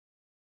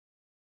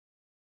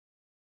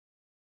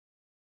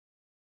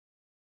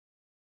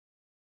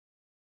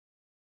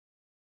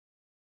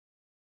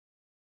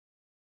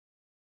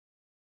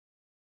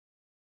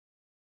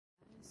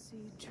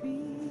see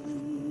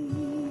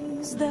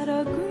trees that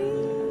are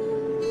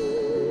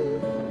green,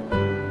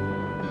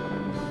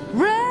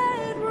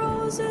 red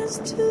roses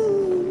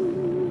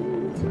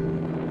too.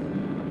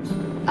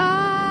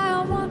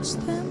 I watch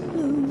them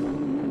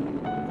bloom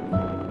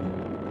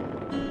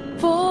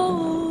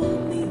for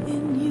me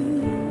and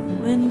you,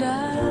 and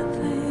I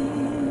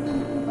think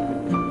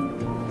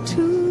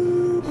to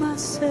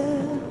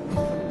myself,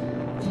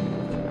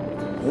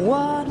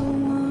 what a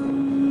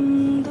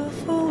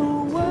wonderful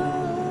world.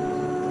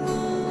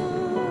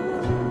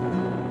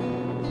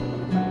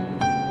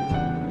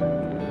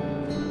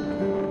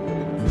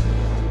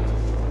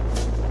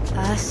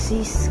 I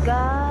see skies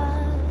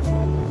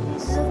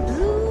of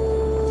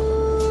blue,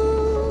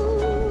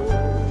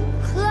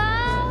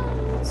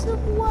 clouds of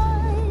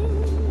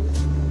white,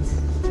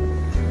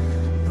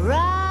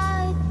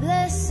 bright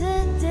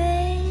blessed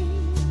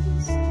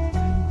days,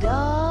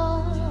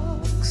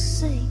 dark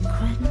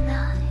sacred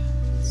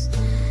nights.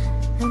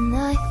 And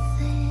I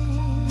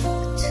think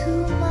to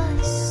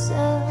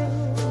myself,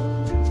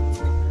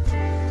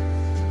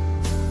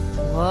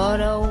 what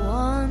a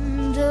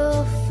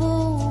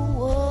wonderful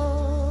world.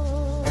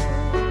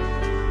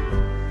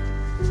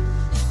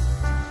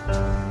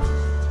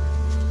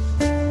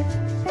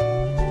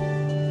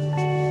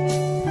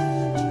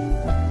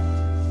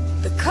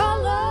 The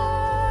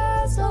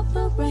colors of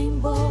the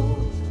rainbow,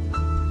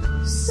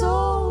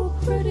 so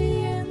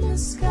pretty in the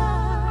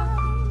sky,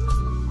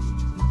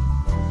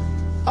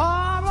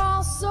 are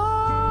also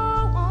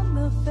on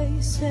the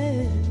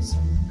faces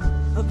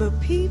of the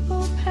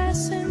people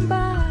passing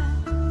by.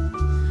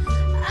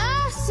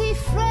 I see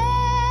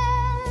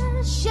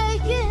friends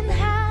shaking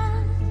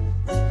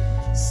hands,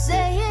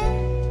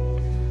 saying,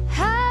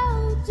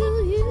 how do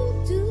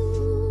you do?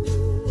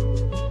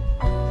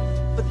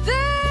 But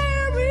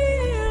they're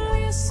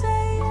really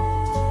saying,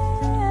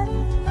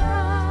 I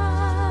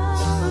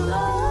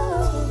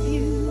love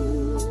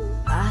you.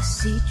 I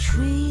see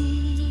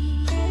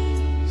trees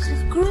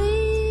of green,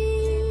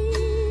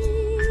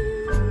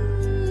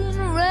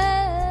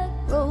 red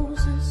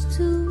roses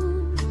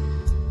too.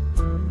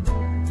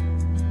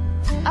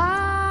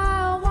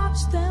 I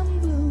watch them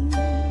bloom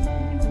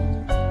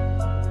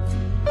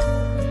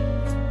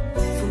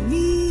for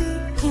me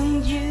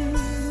and you,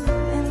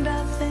 and I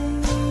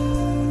think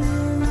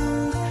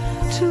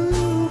to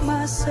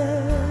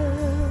myself,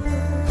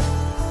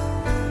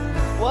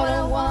 what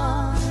a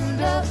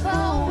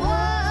wonderful world.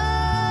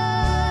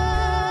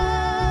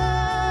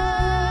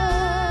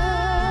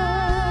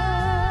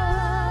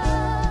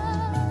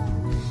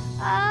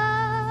 I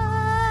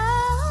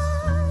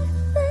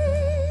think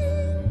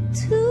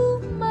to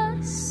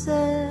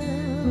myself,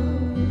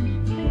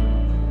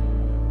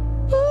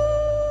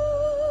 ooh,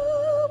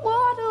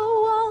 what a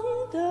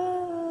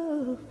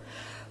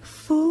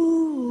wonderful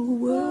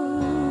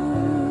world.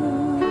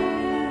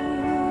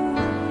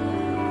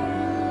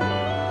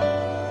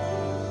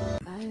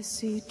 I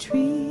see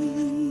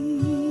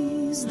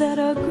trees that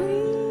are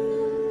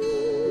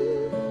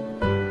green,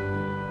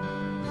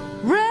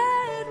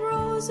 red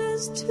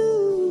roses too.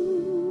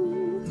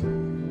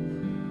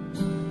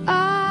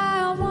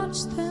 I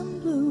watch them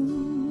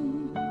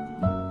bloom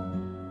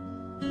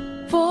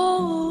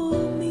for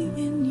me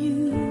and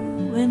you,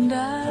 and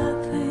I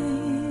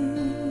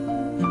think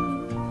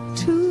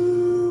to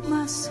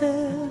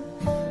myself,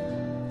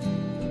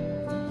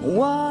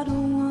 what a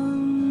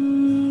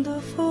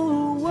wonderful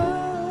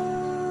world.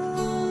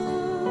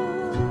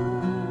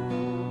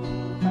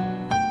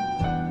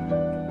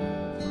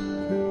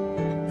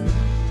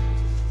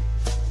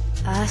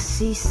 I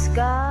see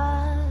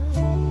skies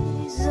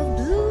of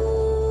blue,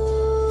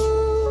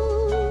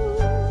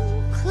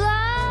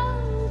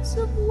 clouds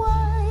of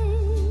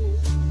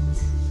white,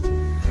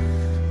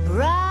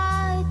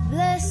 bright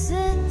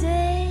blessed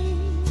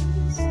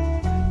days,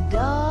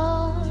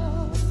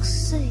 dark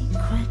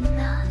sacred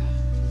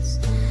nights.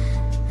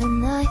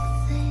 And I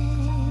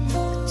think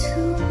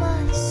to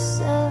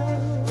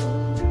myself,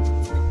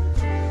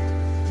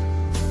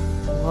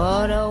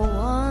 what a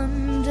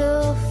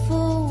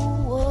wonderful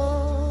world.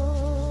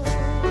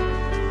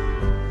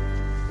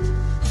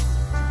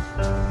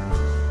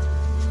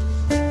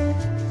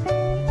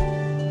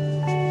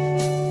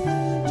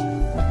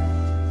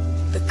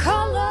 The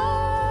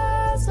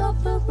colors of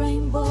the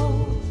rainbow,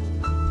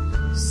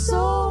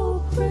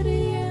 so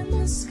pretty in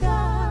the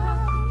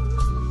sky,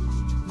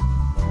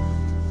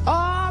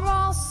 are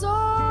also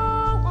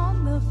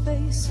on the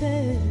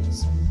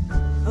faces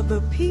of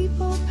the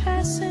people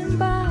passing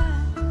by.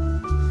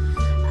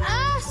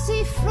 I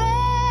see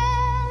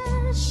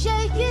friends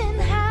shaking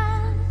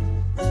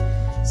hands,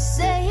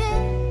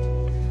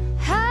 saying,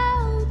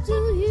 how do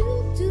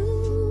you do?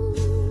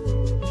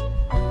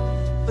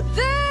 But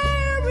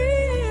they're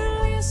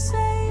really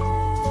saying,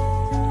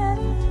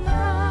 I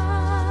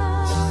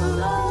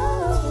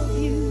love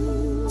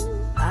you.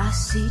 I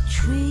see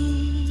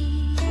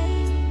trees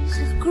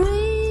of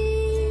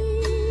green,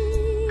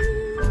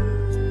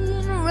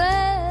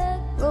 red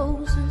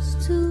roses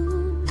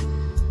too.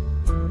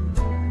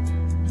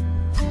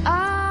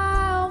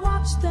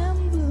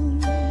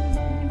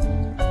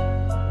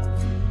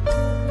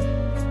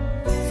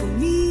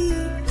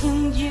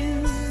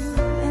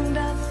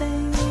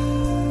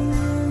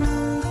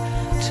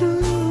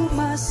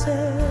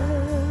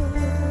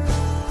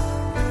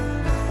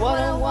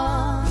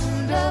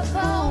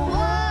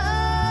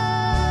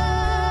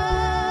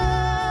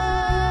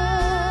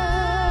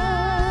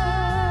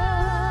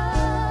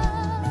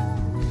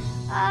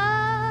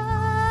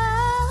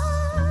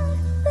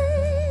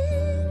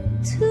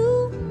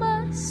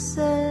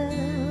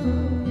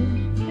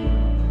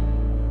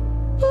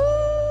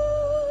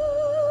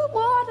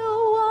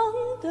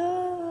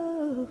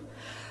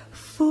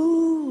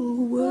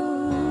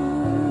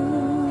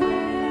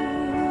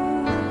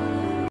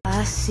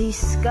 see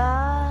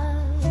skies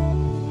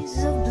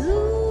of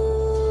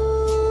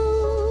blue,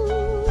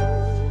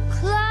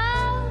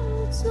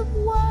 clouds of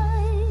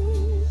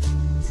white,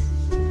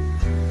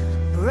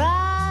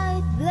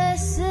 bright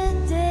blessed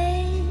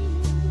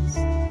days,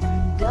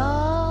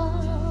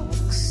 dark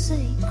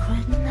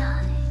sacred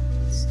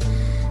nights,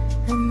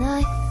 and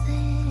I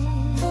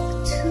think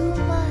to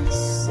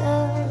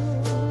myself,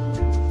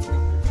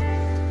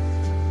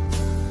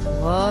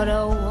 what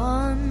a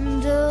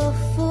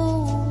wonderful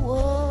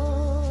world.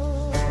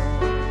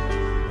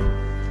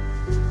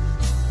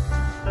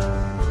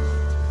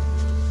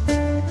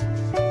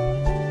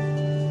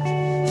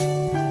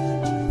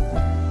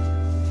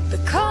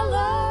 The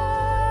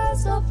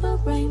colors of the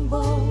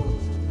rainbow,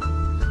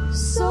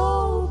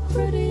 so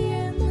pretty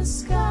in the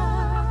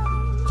sky,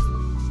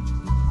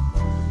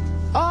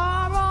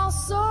 are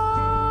also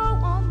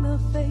on the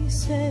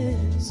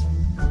faces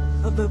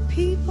of the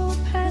people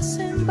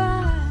passing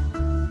by.